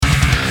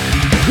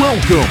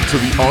Welcome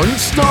to the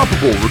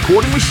Unstoppable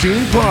Recording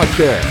Machine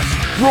Podcast,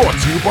 brought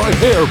to you by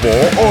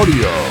Hairball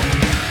Audio.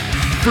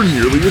 For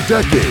nearly a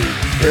decade,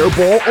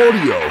 Hairball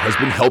Audio has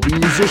been helping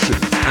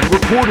musicians and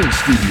recording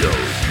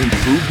studios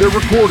improve their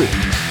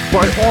recordings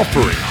by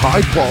offering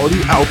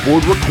high-quality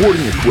outboard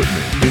recording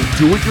equipment in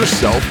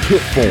do-it-yourself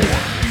kit form.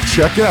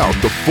 Check out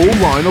the full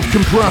line of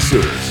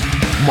compressors,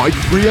 mic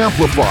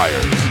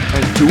preamplifiers,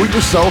 and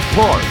do-it-yourself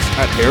parts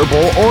at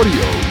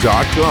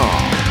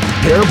hairballaudio.com.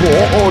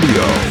 Hairball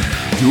Audio.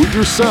 Do it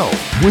yourself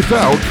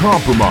without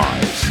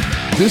compromise.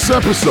 This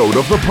episode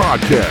of the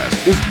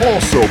podcast is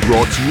also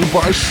brought to you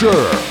by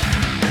Shure.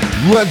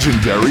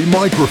 Legendary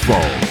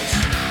microphones,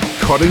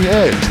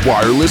 cutting-edge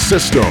wireless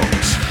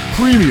systems,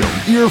 premium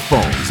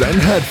earphones and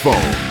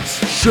headphones.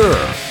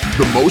 Shure,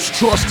 the most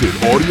trusted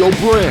audio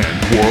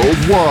brand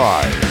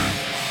worldwide.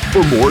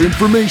 For more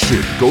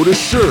information, go to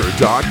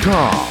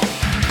Shure.com.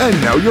 And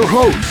now your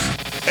host,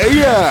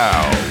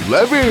 Eyal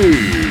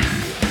Levi.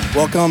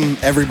 Welcome,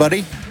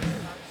 everybody.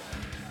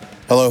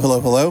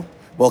 Hello.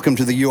 Welcome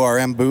to the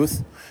URM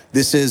booth.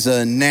 This is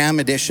a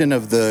NAMM edition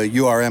of the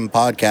URM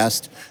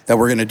podcast that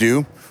we're going to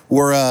do.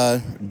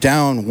 We're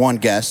down one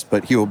guest,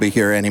 but he will be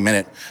here any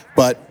minute.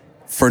 But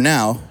for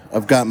now,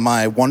 I've got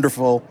my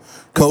wonderful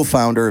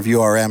co-founder of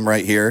URM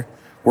right here,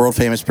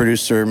 world-famous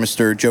producer,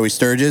 Mr. Joey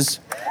Sturgis,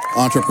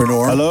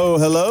 entrepreneur.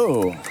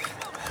 Hello.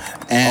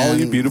 And all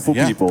you beautiful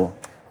people.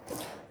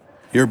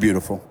 You're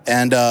beautiful.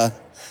 And the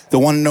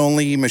one and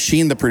only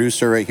Machine, the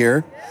producer right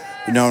here,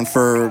 known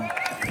for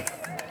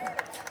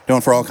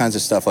all kinds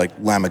of stuff like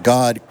Lamb of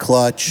God,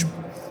 Clutch,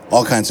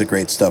 all kinds of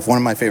great stuff. One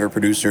of my favorite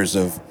producers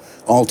of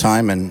all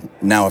time and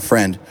now a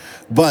friend.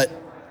 But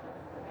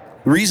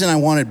the reason I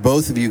wanted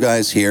both of you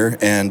guys here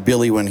and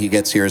Billy when he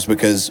gets here is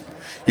because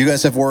you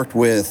guys have worked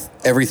with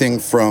everything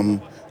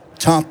from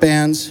top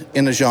bands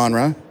in the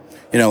genre,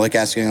 like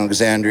Asking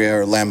Alexandria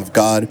or Lamb of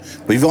God,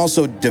 but you've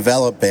also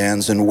developed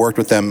bands and worked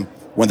with them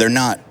when they're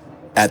not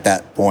at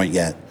that point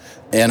yet.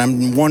 And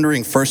I'm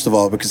wondering, first of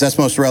all, because that's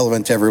most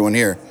relevant to everyone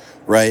here,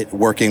 right?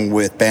 Working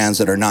with bands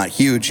that are not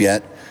huge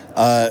yet.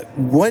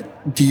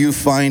 What do you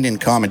find in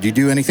common? Do you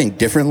do anything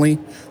differently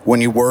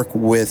when you work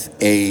with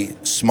a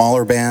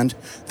smaller band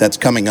that's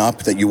coming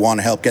up that you want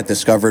to help get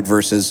discovered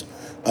versus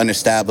an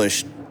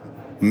established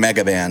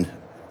mega band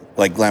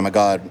like Lamb of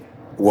God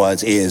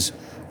is,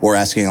 or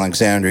Asking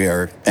Alexandria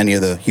or any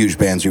of the huge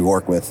bands you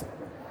work with?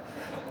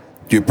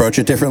 Do you approach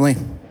it differently?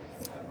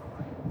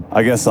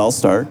 I guess I'll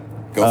start.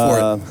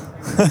 Go for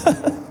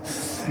it.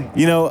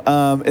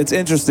 It's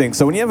interesting.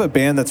 So when you have a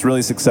band that's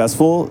really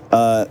successful,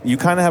 you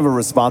kind of have a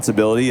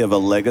responsibility of a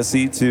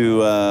legacy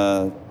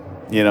to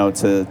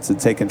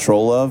take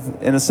control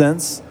of, in a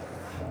sense.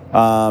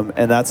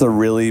 And that's a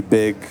really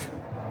big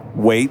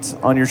weight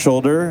on your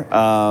shoulder.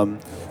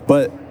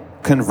 But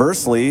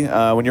conversely,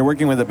 when you're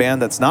working with a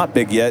band that's not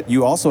big yet,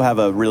 you also have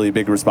a really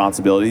big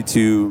responsibility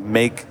to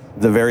make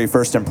the very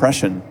first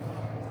impression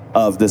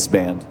of this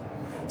band.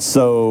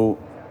 So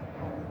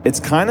it's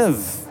kind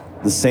of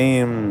the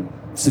same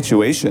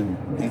situation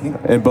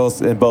in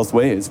both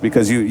ways,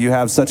 because you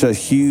have such a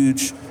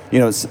huge,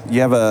 you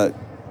have a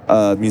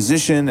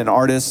musician, an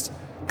artist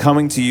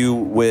coming to you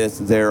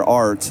with their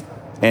art,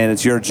 and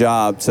it's your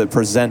job to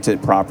present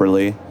it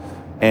properly.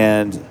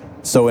 And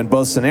so in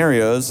both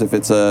scenarios, if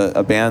it's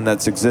a band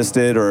that's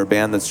existed or a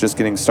band that's just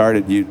getting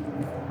started,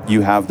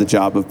 you have the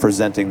job of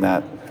presenting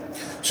that.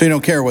 So you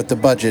don't care what the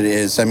budget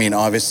is. I mean,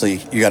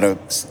 obviously, you gotta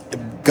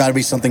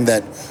be something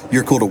that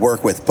you're cool to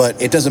work with, but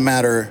it doesn't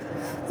matter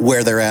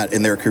where they're at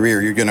in their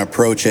career. You're going to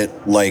approach it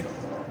like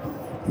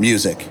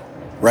music,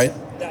 right?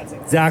 That's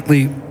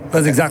exactly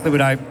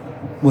what I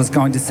was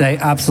going to say.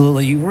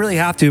 Absolutely. You really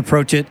have to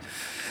approach it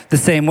the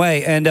same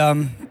way. And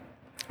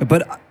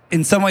but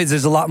in some ways,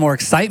 there's a lot more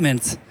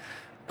excitement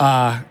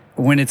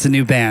when it's a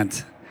new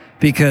band,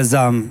 because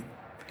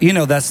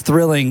that's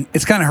thrilling.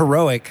 It's kind of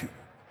heroic,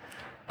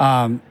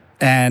 and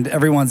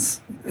everyone's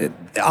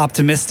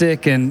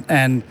optimistic,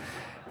 and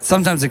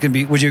sometimes it can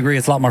be. Would you agree?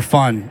 It's a lot more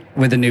fun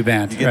with a new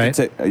band, right?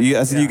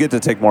 You get to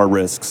take more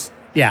risks.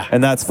 Yeah,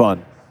 and that's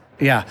fun.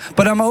 Yeah,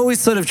 but I'm always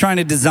sort of trying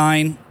to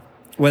design,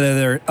 whether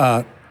they're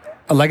a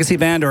legacy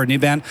band or a new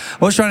band,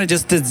 I was trying to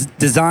just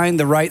design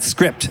the right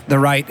script, the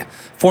right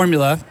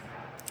formula,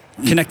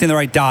 connecting the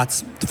right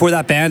dots for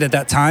that band at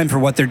that time, for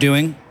what they're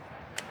doing.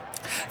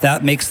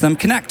 That makes them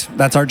connect.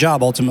 That's our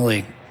job,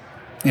 ultimately,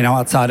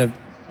 outside of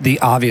the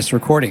obvious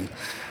recording.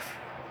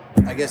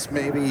 I guess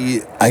maybe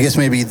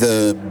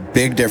the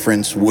big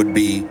difference would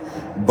be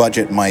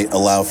budget might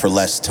allow for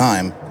less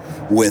time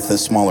with a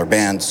smaller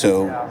band.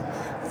 So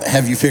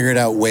have you figured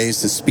out ways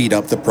to speed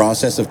up the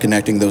process of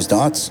connecting those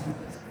dots?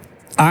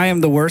 I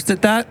am the worst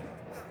at that.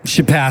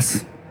 Should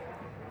pass.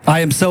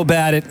 I am so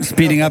bad at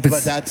speeding up.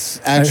 But that's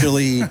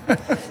actually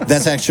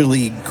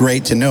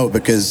great to know,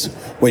 because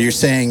what you're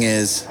saying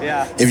is,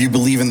 if you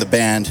believe in the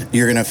band,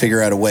 you're going to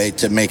figure out a way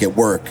to make it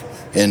work,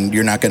 and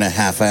you're not going to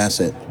half-ass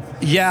it.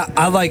 Yeah,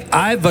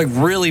 I've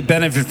really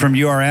benefited from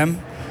URM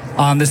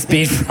on the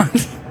speed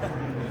front.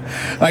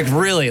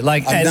 Really,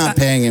 I'm not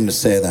paying him to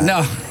say that.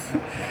 No.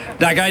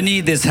 Like, I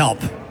need this help.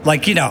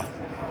 Like,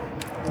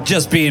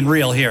 just being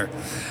real here.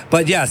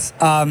 But yes,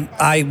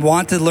 I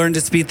want to learn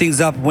to speed things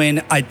up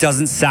when it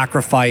doesn't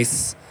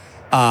sacrifice,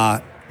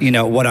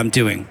 what I'm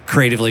doing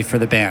creatively for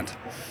the band.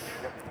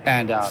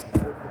 And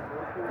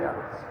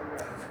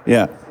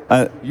Yeah.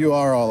 You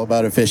are all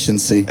about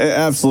efficiency.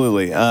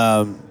 Absolutely.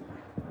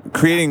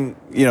 Creating,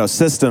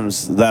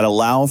 systems that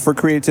allow for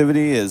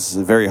creativity is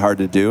very hard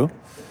to do,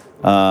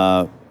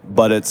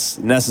 but it's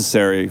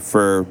necessary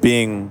for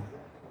being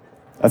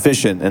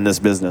efficient in this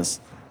business.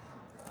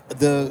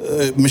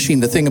 The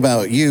Machine, the thing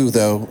about you,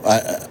 though,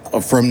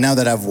 from now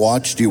that I've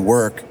watched you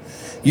work,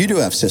 you do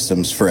have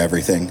systems for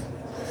everything.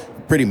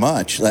 Pretty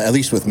much, at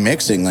least with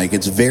mixing, like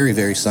it's very,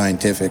 very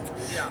scientific,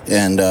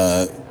 and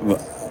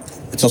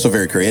it's also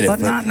very creative. but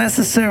not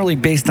necessarily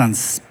based on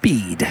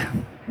speed.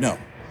 No.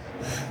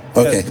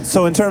 Okay.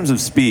 So in terms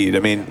of speed, I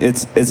mean,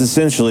 it's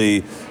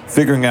essentially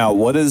figuring out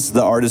what is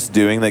the artist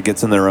doing that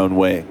gets in their own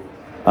way.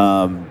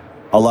 A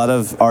lot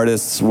of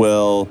artists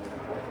will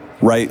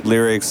write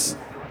lyrics.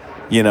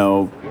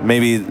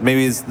 Maybe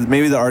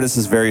the artist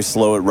is very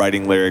slow at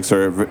writing lyrics,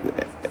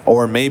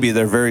 or maybe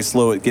they're very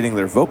slow at getting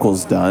their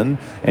vocals done,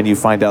 and you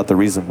find out the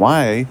reason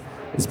why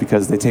is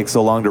because they take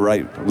so long to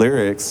write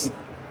lyrics.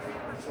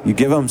 You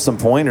give them some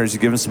pointers, you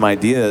give them some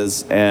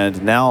ideas,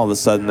 and now all of a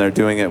sudden they're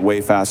doing it way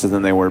faster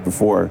than they were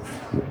before.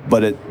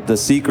 But the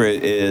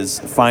secret is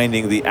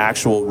finding the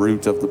actual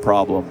root of the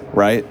problem,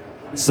 right?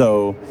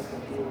 So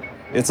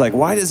it's like,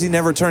 why does he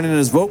never turn in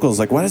his vocals?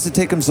 Like, why does it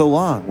take him so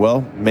long?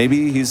 Well,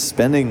 maybe he's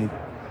spending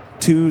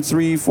 2,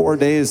 3, 4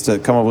 days to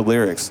come up with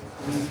lyrics,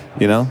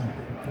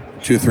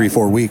 2, 3,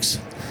 4 weeks.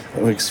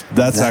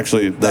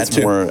 That's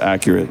more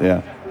accurate,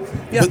 yeah.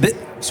 Yeah,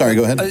 Sorry,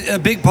 go ahead. A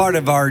big part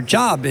of our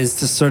job is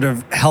to sort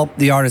of help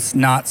the artists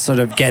not sort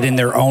of get in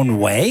their own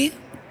way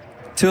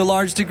to a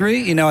large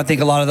degree. I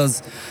think a lot of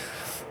those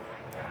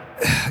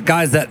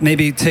guys that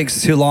maybe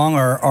takes too long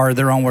are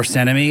their own worst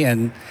enemy,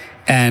 and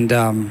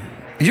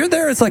you're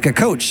there as like a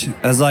coach,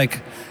 as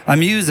like a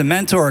muse, a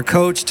mentor, a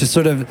coach to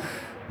sort of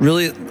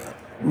really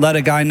let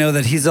a guy know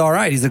that he's all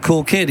right. He's a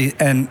cool kid,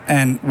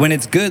 and when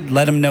it's good,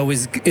 let him know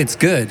it's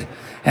good,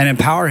 and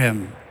empower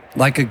him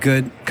like a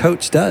good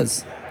coach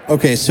does.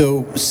 Okay,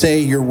 so say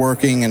you're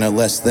working in a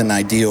less than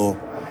ideal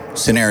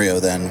scenario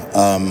then,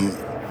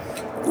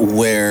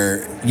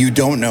 where you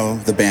don't know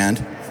the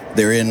band,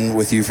 they're in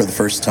with you for the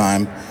first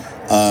time.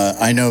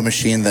 I know,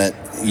 Machine, that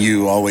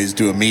you always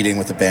do a meeting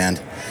with the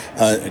band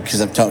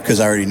because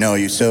I already know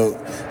you. So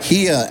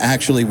he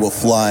actually will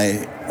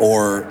fly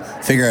or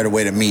figure out a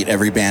way to meet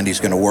every band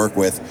he's going to work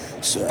with.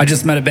 So, I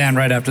just met a band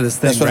right after this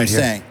thing. that's what right I'm here.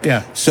 saying.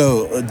 Yeah.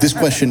 So this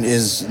question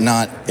is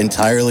not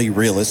entirely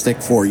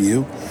realistic for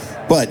you,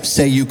 but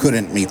say you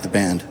couldn't meet the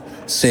band.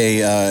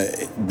 Say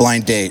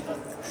blind date.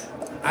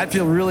 I'd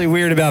feel really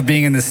weird about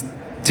being in the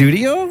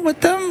studio with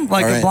them,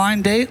 like All a right.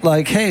 blind date.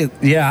 Like, hey,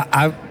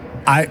 yeah,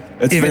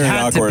 It's if it very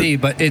had awkward. to be,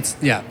 but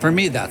for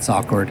me, that's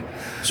awkward.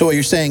 So what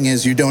you're saying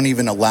is you don't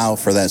even allow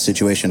for that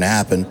situation to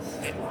happen.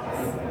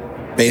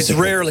 It's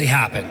Basically. rarely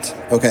happened.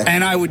 Okay.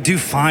 And I would do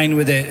fine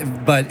with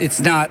it, but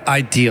it's not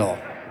ideal,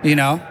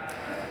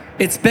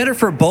 It's better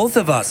for both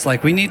of us.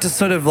 Like, we need to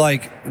sort of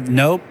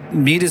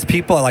meet as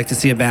people. I like to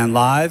see a band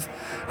live.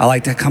 I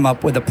like to come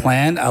up with a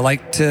plan. I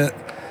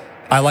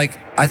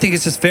think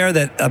it's just fair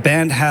that a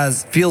band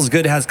feels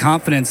good, has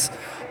confidence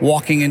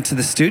walking into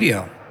the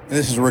studio.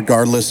 This is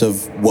regardless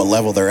of what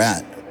level they're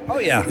at. Oh,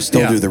 yeah.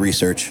 Still Yeah. do the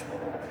research.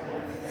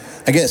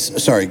 I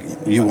guess, sorry,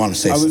 you want to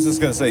say I was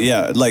just going to say,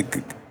 yeah, like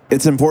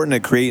it's important to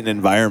create an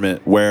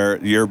environment where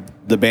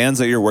the bands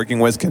that you're working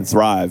with can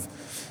thrive.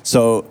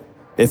 So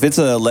if it's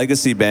a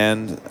legacy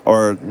band,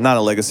 or not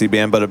a legacy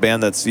band, but a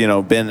band that's,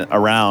 been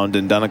around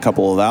and done a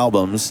couple of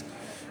albums,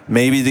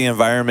 maybe the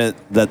environment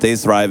that they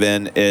thrive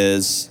in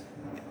is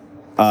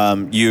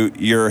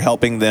you're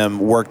helping them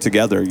work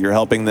together. You're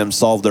helping them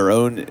solve their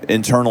own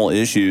internal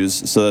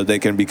issues so that they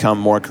can become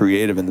more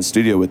creative in the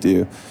studio with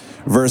you.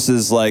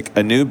 Versus like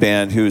a new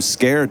band who's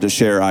scared to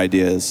share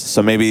ideas.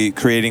 So maybe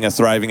creating a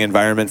thriving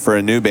environment for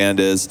a new band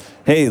is,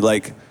 hey,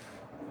 like,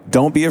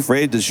 don't be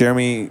afraid to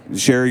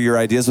share your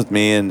ideas with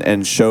me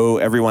and show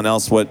everyone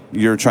else what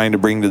you're trying to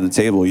bring to the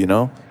table,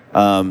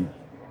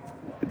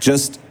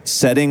 Just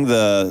setting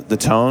the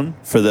tone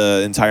for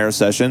the entire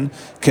session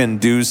can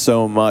do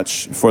so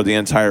much for the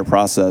entire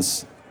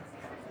process.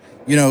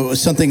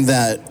 Something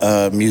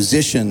that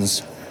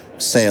musicians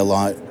say a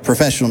lot,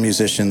 professional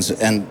musicians,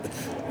 and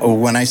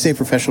when I say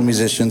professional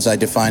musicians, I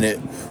define it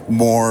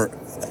more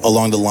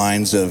along the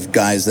lines of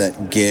guys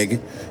that gig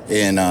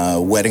in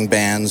wedding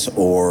bands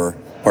or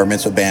bar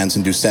mitzvah bands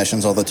and do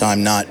sessions all the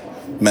time, not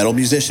metal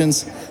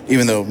musicians,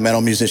 even though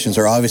metal musicians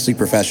are obviously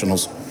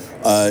professionals.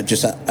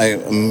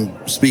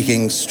 I'm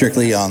speaking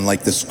strictly on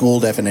like the school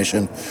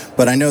definition,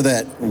 but I know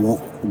that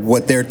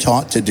what they're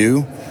taught to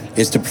do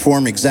is to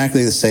perform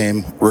exactly the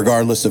same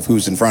regardless of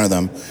who's in front of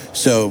them.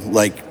 So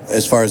like,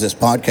 as far as this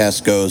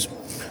podcast goes,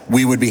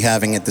 we would be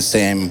having it the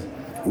same,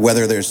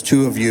 whether there's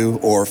 2 of you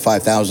or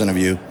 5,000 of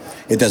you,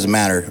 it doesn't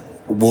matter.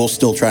 We'll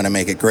still try to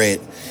make it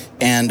great.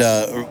 And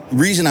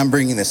reason I'm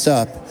bringing this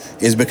up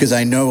is because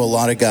I know a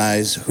lot of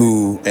guys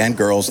and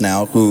girls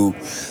now who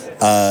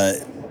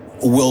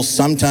will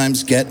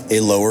sometimes get a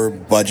lower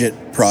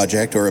budget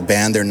project or a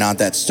band they're not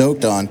that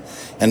stoked on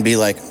and be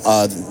like,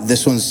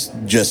 this one's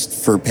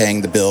just for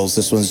paying the bills.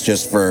 This one's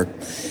just for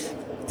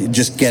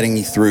just getting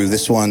me through.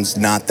 This one's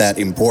not that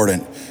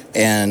important.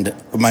 And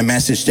my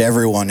message to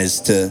everyone is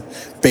to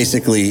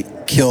basically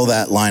kill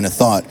that line of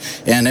thought.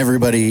 And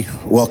everybody,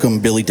 welcome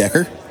Billy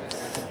Decker.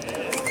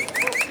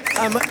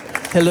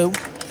 Hello.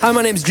 Hi,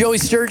 my name's Joey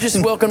Sturgis.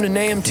 Welcome to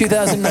NAMM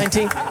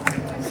 2019.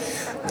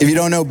 If you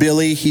don't know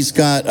Billy, he's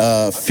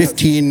got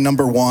 15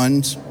 number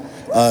ones,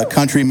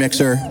 country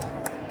mixer.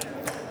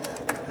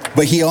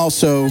 But he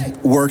also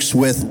works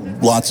with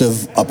lots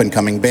of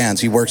up-and-coming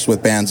bands. He works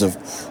with bands of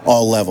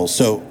all levels.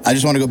 So I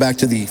just want to go back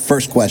to the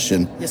first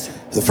question. Yes, sir.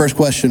 The first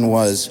question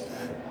was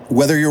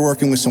whether you're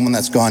working with someone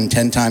that's gone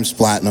 10 times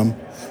platinum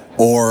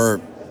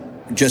or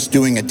just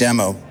doing a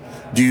demo,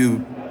 do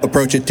you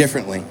approach it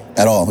differently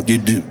at all? Do you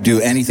do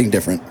anything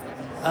different?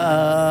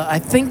 I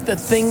think the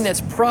thing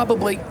that's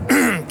probably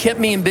kept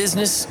me in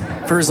business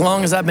for as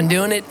long as I've been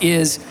doing it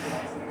is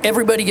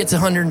everybody gets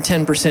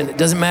 110%. It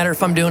doesn't matter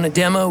if I'm doing a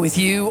demo with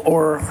you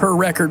or her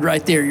record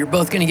right there. You're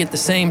both going to get the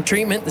same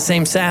treatment, the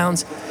same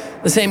sounds,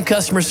 the same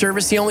customer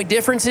service. The only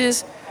difference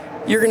is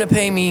you're going to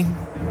pay me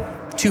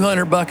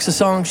 $200 a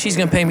song. She's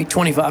going to pay me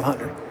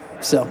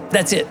 $2,500. So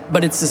that's it.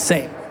 But it's the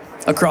same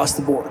across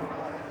the board.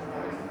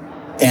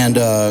 And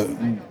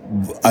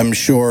I'm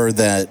sure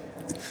that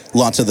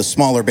lots of the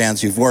smaller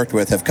bands you've worked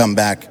with have come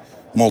back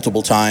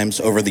multiple times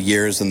over the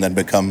years and then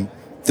become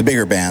the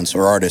bigger bands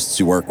or artists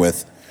you work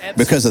with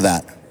because of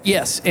that.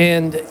 Yes,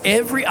 and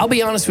I'll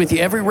be honest with you,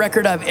 every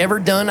record I've ever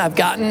done, I've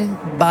gotten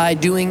by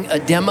doing a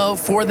demo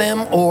for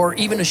them or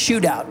even a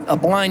shootout, a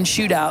blind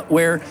shootout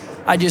where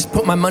I just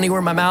put my money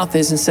where my mouth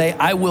is and say,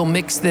 I will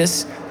mix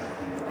this.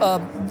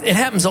 It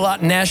happens a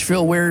lot in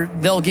Nashville where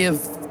they'll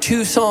give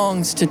 2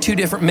 songs to 2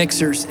 different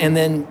mixers and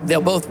then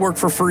they'll both work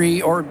for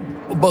free or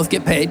both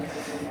get paid.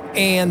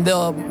 And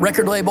the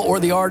record label or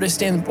the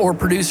artist or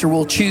producer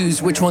will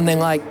choose which one they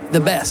like the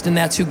best, and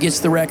that's who gets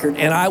the record.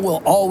 And I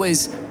will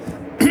always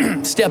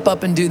step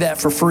up and do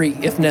that for free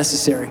if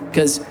necessary,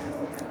 because,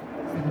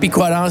 be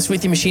quite honest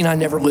with you, Machine, I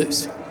never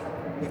lose.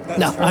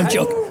 No, I'm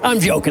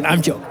joking.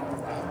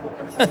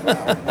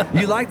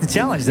 You like the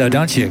challenge, though,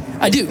 don't you?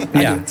 I do.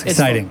 Yeah, it's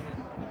exciting.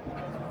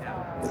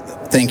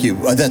 Thank you.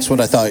 That's what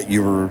I thought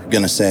you were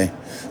going to say.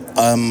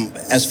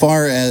 As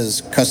far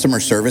as customer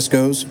service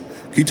goes,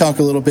 can you talk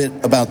a little bit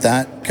about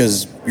that?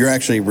 Because you're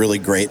actually really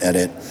great at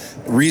it.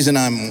 The reason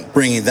I'm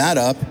bringing that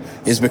up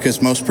is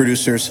because most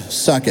producers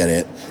suck at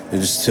it.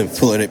 Just to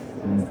put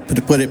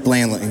it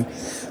plainly,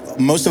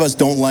 most of us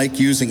don't like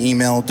using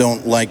email,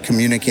 don't like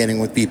communicating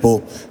with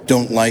people,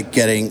 don't like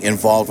getting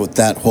involved with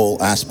that whole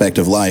aspect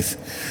of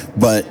life.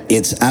 But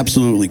it's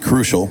absolutely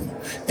crucial,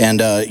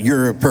 and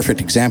you're a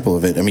perfect example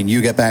of it. I mean, you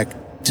get back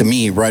to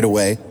me right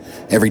away.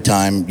 Every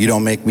time. You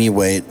don't make me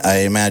wait. I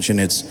imagine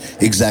it's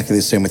exactly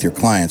the same with your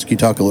clients. Can you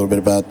talk a little bit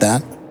about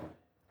that?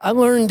 I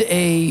learned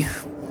a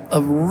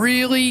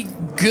really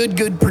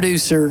good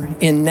producer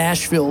in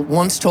Nashville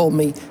once told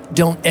me,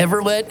 don't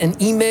ever let an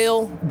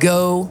email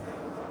go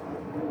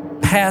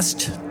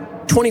past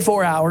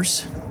 24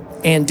 hours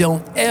and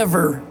don't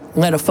ever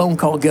let a phone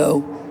call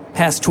go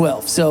past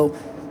 12. So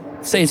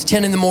say it's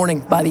 10 in the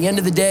morning. By the end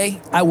of the day,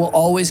 I will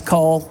always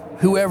call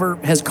whoever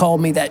has called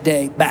me that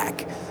day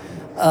back.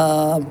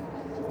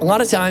 A lot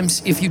of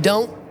times, if you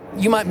don't,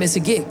 you might miss a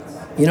gig.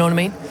 You know what I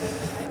mean?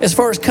 As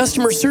far as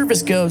customer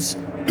service goes,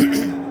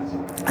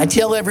 I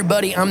tell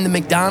everybody I'm the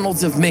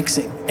McDonald's of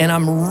mixing, and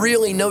I'm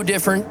really no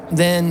different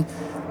than,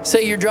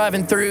 say you're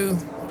driving through,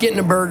 getting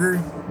a burger,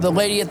 the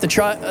lady at the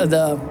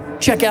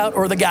checkout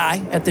or the guy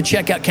at the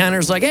checkout counter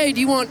is like, hey,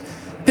 do you want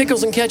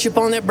pickles and ketchup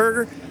on that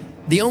burger?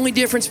 The only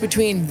difference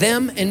between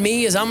them and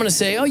me is I'm going to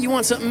say, oh, you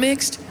want something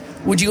mixed?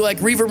 Would you like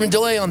reverb and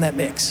delay on that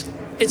mix?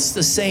 It's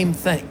the same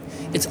thing.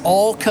 It's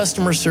all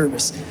customer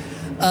service.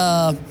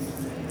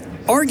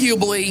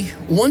 Arguably,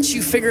 once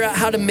you figure out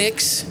how to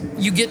mix,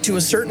 you get to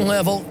a certain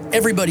level,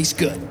 everybody's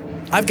good.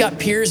 I've got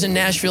peers in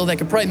Nashville that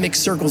could probably mix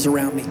circles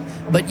around me.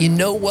 But you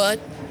know what?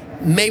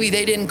 Maybe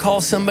they didn't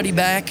call somebody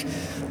back.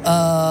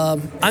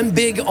 I'm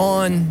big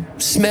on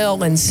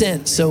smell and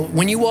scent. So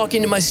when you walk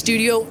into my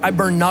studio, I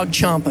burn Nag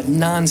Champa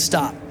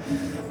nonstop.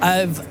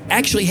 I've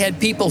actually had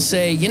people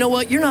say, you know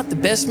what, you're not the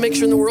best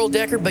mixer in the world,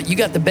 Decker, but you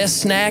got the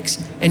best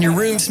snacks and your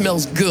room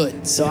smells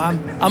good. So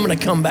I'm going to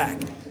come back.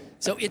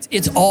 So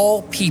it's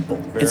all people.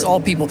 It's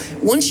all people.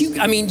 Once you've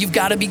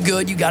got to be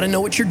good. You got to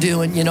know what you're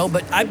doing,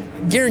 but I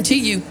guarantee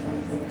you,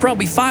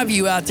 probably 5 of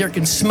you out there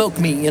can smoke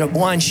me in a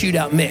blind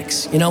shootout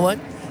mix. You know what?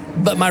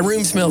 But my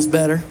room smells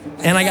better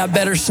and I got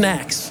better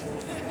snacks.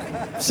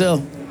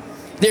 So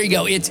there you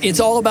go. It's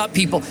all about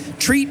people.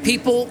 Treat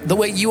people the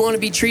way you want to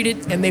be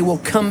treated, and they will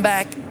come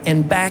back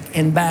and back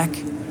and back.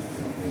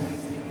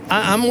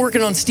 I'm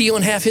working on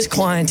stealing half his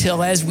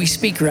clientele as we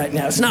speak right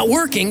now. It's not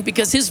working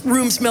because his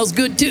room smells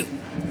good too.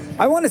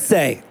 I want to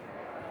say,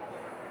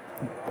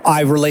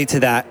 I relate to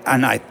that,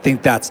 and I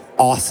think that's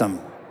awesome.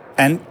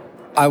 And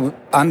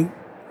I'm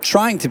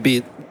trying to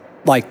be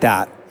like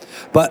that.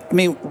 But I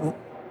mean,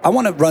 I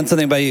want to run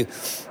something by you.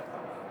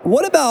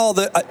 What about all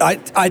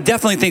I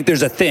definitely think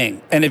there's a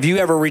thing, and if you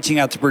ever reaching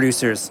out to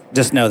producers,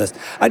 just know this.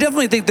 I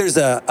definitely think there's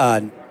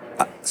a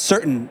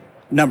certain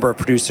number of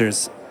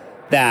producers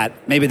that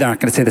maybe they're not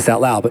going to say this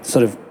out loud, but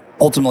sort of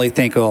ultimately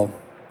think, oh,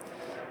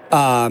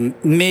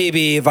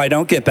 maybe if I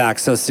don't get back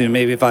so soon,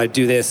 maybe if I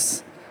do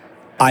this,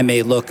 I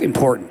may look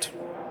important.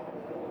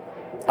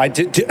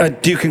 Do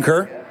you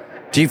concur?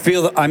 Do you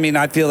feel? I mean,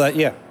 I feel that.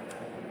 Yeah.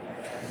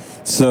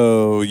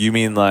 So you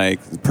mean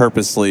like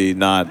purposely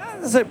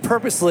not? Is it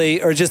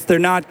purposely, or just they're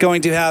not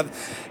going to have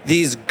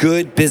these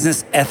good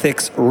business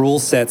ethics rule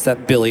sets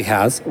that Billy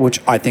has,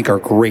 which I think are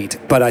great.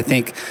 But I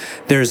think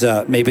there's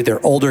maybe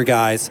they're older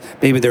guys,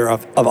 maybe they're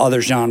of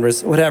other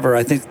genres, whatever.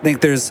 I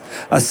think there's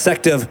a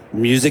sect of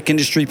music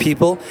industry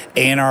people,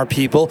 A&R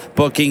people,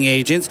 booking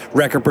agents,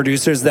 record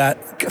producers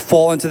that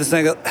fall into this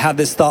thing, have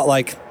this thought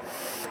like,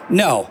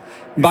 no,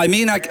 by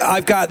me not,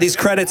 I've got these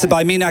credits, and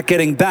by me not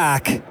getting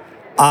back,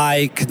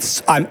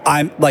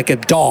 I'm like a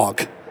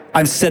dog.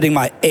 I'm setting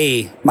my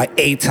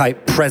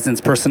A-type presence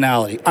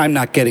personality. I'm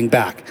not getting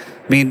back.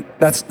 I mean,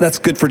 that's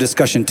good for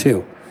discussion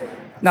too.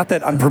 Not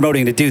that I'm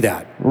promoting to do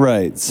that.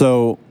 Right.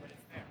 So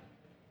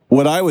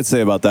what I would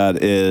say about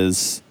that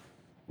is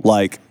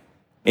like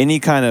any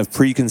kind of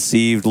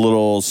preconceived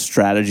little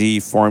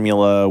strategy,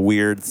 formula,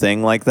 weird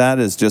thing like that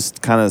is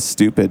just kind of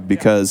stupid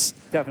because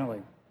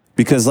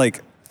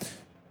like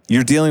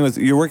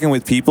you're working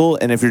with people,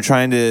 and if you're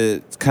trying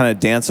to kind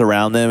of dance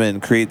around them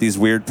and create these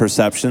weird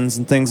perceptions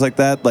and things like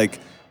that, like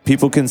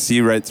people can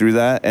see right through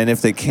that. And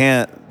if they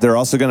can't, they're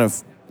also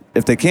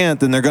if they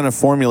can't, then they're gonna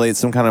formulate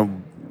some kind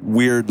of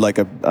weird like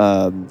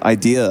a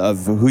idea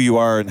of who you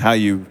are and how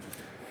you.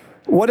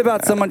 What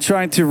about someone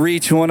trying to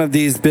reach one of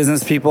these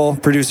business people,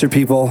 producer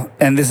people,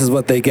 and this is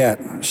what they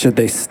get? Should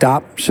they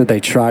stop? Should they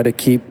try to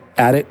keep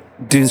at it?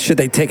 Should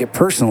they take it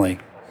personally?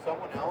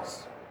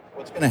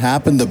 Going to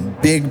happen. The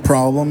big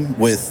problem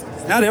with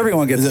not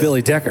everyone gets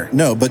Billy Decker.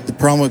 No, but the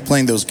problem with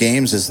playing those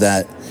games is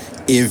that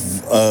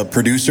if a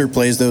producer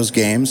plays those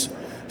games,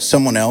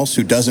 someone else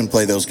who doesn't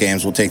play those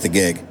games will take the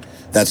gig.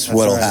 That's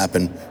what'll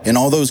happen. And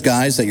all those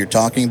guys that you're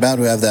talking about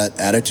who have that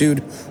attitude,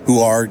 who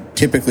are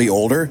typically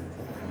older,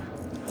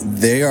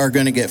 they are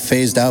going to get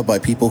phased out by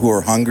people who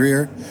are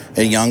hungrier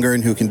and younger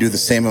and who can do the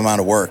same amount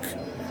of work.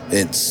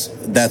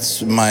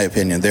 That's my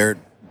opinion. They're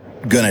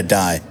going to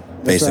die.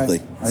 Basically,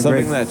 right.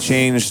 Something that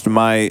changed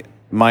my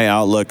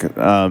outlook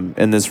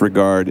in this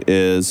regard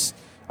is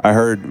I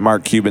heard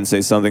Mark Cuban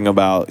say something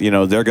about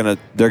they're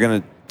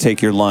gonna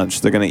take your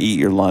lunch, they're gonna eat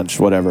your lunch,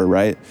 whatever,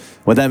 right?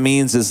 What that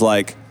means is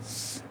like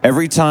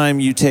every time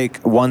you take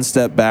one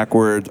step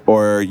backward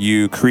or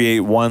you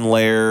create one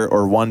layer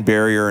or one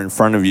barrier in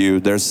front of you,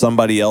 there's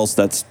somebody else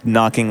that's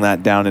knocking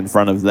that down in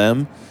front of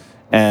them,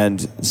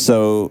 and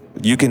so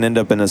you can end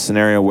up in a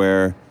scenario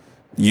where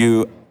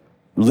you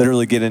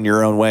literally get in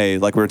your own way,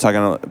 like we were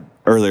talking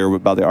earlier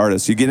about the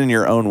artist. You get in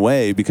your own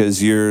way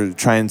because you're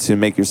trying to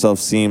make yourself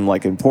seem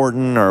like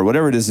important or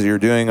whatever it is that you're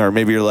doing, or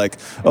maybe you're like,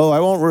 oh,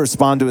 I won't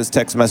respond to his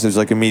text message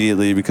like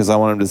immediately because I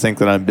want him to think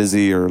that I'm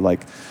busy, or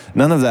like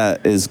none of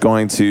that is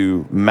going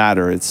to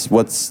matter. It's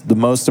what's the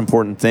most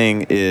important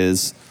thing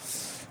is,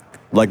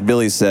 like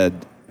Billy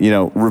said,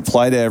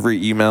 reply to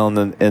every email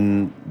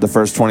in the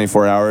first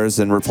 24 hours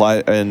and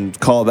reply and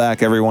call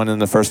back everyone in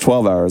the first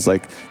 12 hours.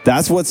 Like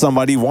that's what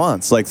somebody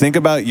wants. Like think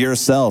about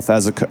yourself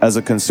as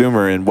a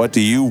consumer and what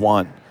do you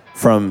want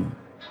from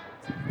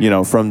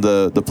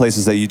the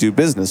places that you do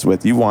business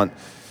with. You want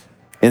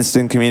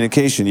instant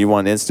communication. You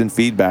want instant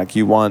feedback.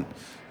 You want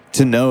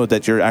to know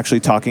that you're actually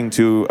talking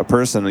to a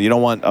person. You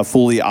don't want a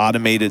fully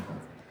automated,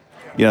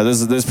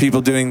 there's people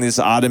doing these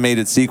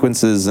automated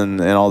sequences and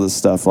all this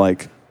stuff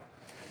like.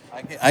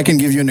 I can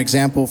give you an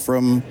example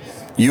from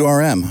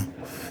URM.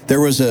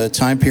 There was a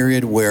time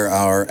period where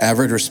our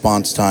average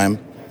response time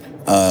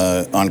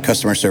on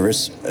customer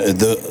service,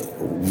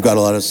 we've got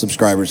a lot of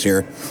subscribers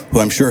here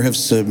who I'm sure have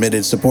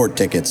submitted support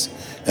tickets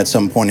at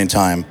some point in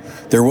time.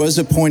 There was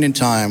a point in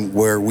time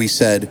where we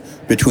said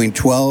between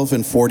 12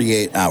 and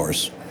 48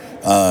 hours.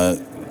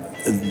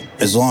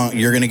 As long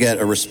you're going to get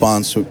a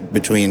response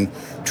between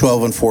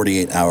 12 and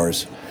 48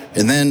 hours.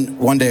 And then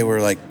one day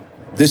we're like,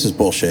 this is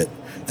bullshit.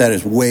 That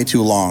is way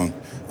too long.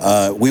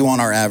 We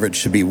want our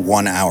average to be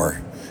 1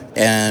 hour.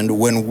 And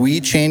when we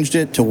changed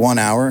it to 1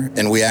 hour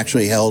and we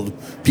actually held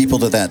people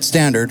to that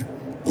standard,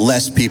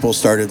 less people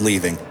started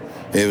leaving.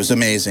 It was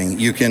amazing.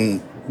 You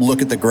can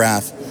look at the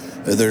graph.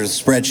 There's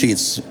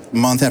spreadsheets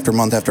month after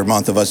month after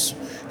month of us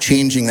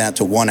changing that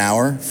to 1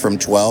 hour from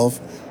 12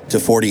 to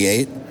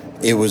 48.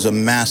 It was a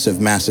massive,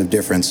 massive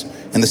difference.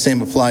 And the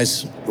same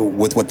applies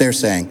with what they're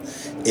saying.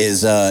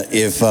 Is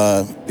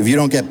if you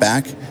don't get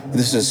back,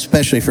 this is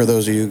especially for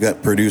those of you who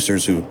got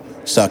producers who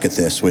suck at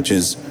this, which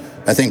is,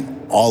 I think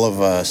all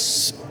of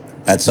us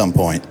at some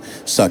point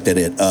sucked at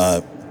it.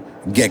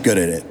 Get good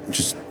at it.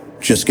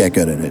 Just get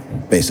good at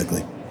it,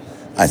 basically,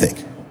 I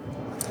think.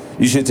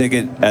 you should take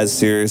it as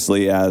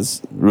seriously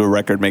as the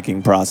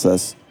record-making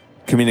process.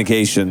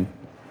 Communication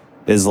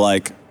is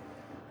like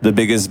the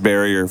biggest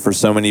barrier for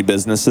so many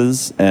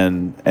businesses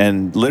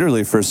and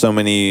literally for so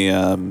many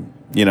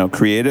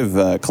creative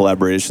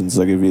collaborations.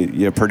 Like if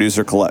you're a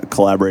producer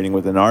collaborating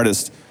with an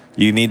artist,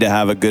 you need to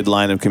have a good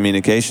line of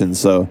communication.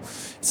 So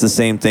it's the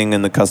same thing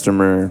in the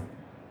customer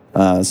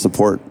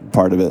support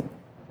part of it.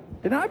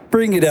 And I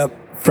bring it up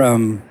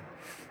from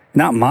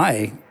not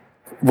my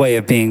way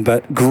of being,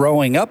 but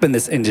growing up in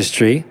this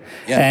industry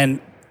and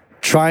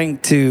trying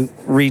to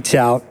reach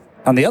out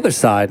on the other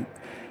side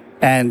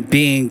and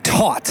being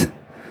taught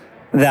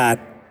that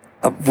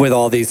with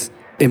all these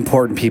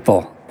important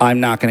people, I'm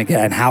not going to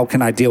get, and how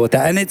can I deal with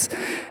that?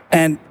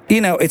 And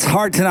it's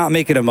hard to not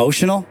make it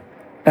emotional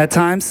at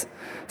times.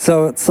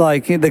 So it's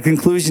like the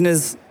conclusion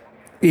is,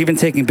 even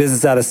taking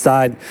business out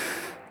aside,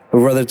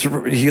 whether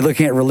you're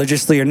looking at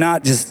religiously or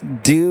not, just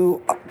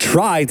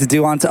try to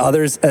do unto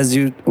others as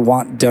you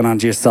want done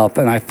unto yourself.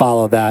 And I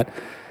follow that.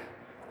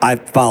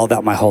 I've followed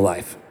that my whole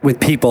life with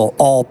people,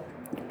 all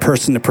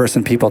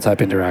person-to-person people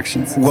type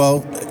interactions.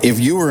 Well, if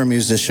you were a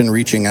musician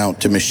reaching out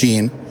to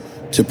Machine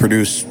to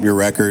produce your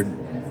record,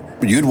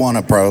 you'd want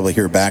to probably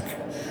hear back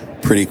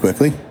pretty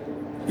quickly.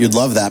 You'd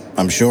love that,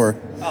 I'm sure.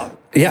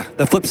 Yeah,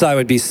 the flip side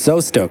would be so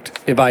stoked.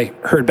 If I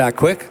heard back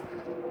quick,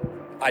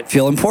 I'd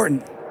feel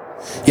important.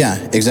 Yeah,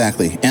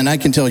 exactly. And I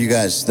can tell you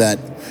guys that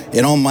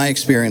in all my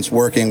experience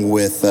working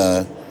with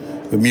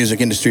music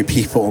industry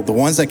people, the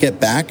ones that get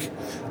back,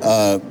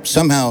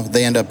 somehow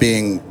they end up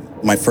being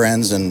my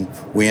friends and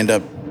we end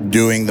up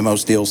doing the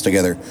most deals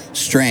together.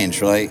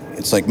 Strange, right?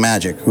 It's like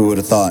magic. Who would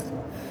have thought?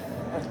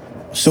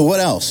 So what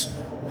else?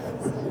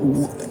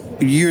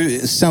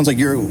 It sounds like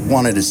you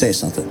wanted to say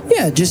something.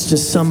 Yeah, just to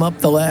sum up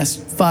the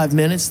last 5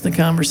 minutes of the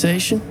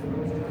conversation,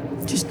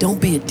 just don't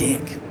be a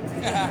dick.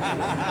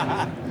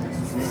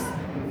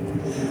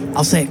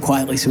 I'll say it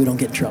quietly so we don't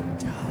get in trouble.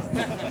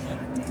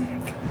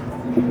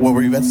 What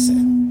were you about to say?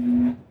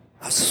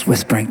 I was just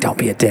whispering, don't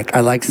be a dick. I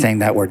like saying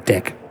that word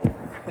dick.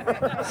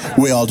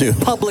 We all do.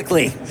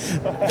 Publicly.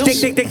 Dick,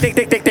 dick, dick, dick,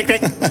 dick, dick,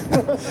 dick.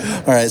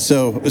 All right,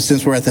 so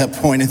since we're at that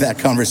point in that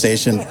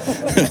conversation,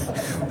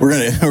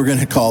 we're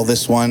gonna call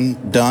this one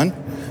done.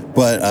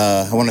 But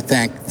I want to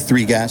thank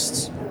 3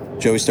 guests: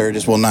 Joey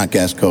Sturgis, well, not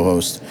guest,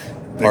 co-host,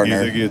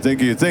 partner.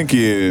 Thank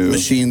you.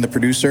 Machine, the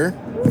producer,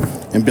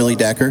 and Billy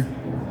Decker.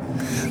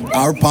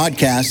 Our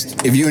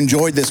podcast, if you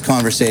enjoyed this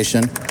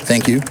conversation,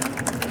 thank you.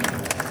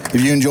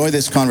 If you enjoyed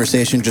this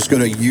conversation, just go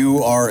to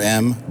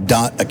urm.academy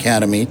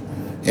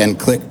and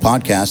click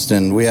podcast,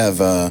 and we have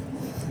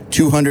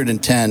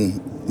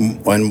 210,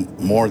 and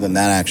more than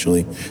that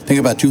actually. Think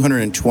about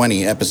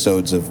 220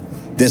 episodes of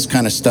this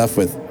kind of stuff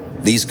with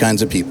these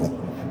kinds of people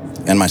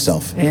and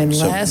myself. And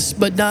last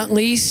but not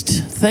least,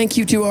 thank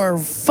you to our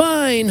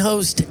fine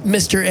host,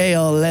 Mr.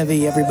 A.L.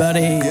 Levy,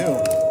 everybody.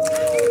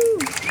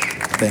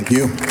 Thank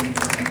you.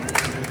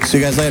 See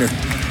you guys later.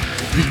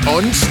 The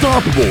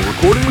Unstoppable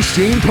Recording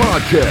Machine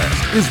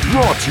podcast is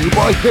brought to you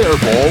by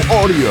Hairball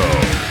Audio.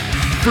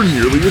 For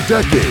nearly a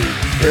decade,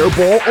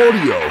 Hairball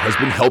Audio has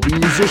been helping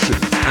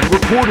musicians and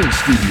recording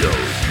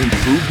studios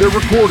improve their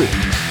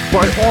recordings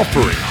by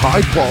offering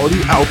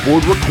high-quality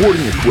outboard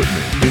recording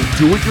equipment in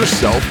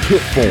do-it-yourself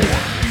kit form.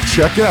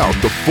 Check out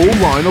the full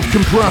line of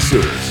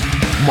compressors,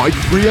 mic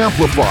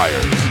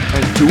preamplifiers,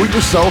 and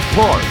do-it-yourself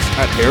parts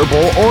at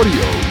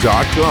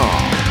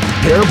hairballaudio.com.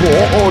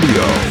 Hairball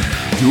Audio.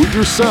 Do it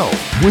yourself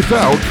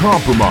without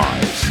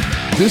compromise.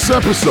 This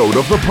episode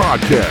of the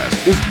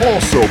podcast is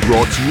also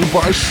brought to you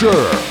by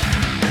Shure.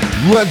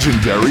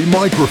 Legendary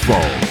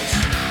microphones,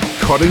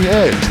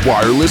 cutting-edge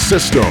wireless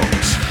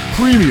systems,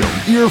 premium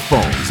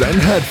earphones and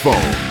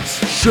headphones.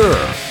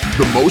 Shure,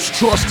 the most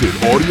trusted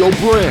audio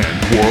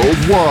brand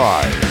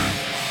worldwide.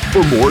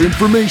 For more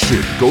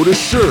information, go to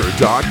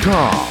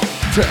Shure.com.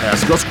 To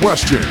ask us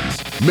questions,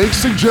 make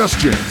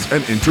suggestions,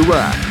 and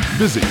interact,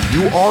 visit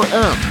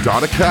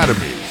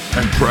urm.academy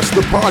and press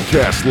the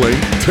podcast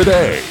link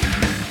today.